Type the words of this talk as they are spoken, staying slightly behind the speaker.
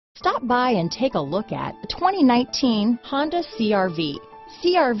Stop by and take a look at the 2019 Honda CR-V.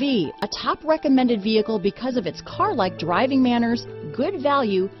 CR-V, a top recommended vehicle because of its car-like driving manners, good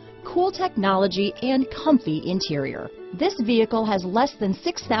value, cool technology, and comfy interior. This vehicle has less than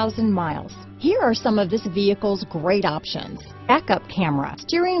 6,000 miles. Here are some of this vehicle's great options: backup camera,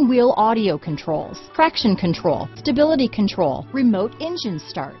 steering wheel audio controls, traction control, stability control, remote engine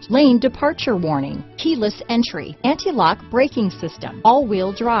start, lane departure warning, keyless entry, anti-lock braking system,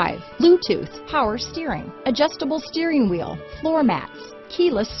 all-wheel drive, Bluetooth, power steering, adjustable steering wheel, floor mats,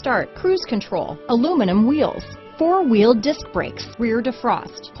 keyless start, cruise control, aluminum wheels, four-wheel disc brakes, rear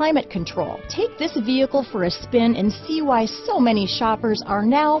defrost, climate control. Take this vehicle for a spin and see why so many shoppers are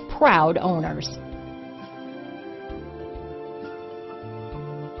now proud owners.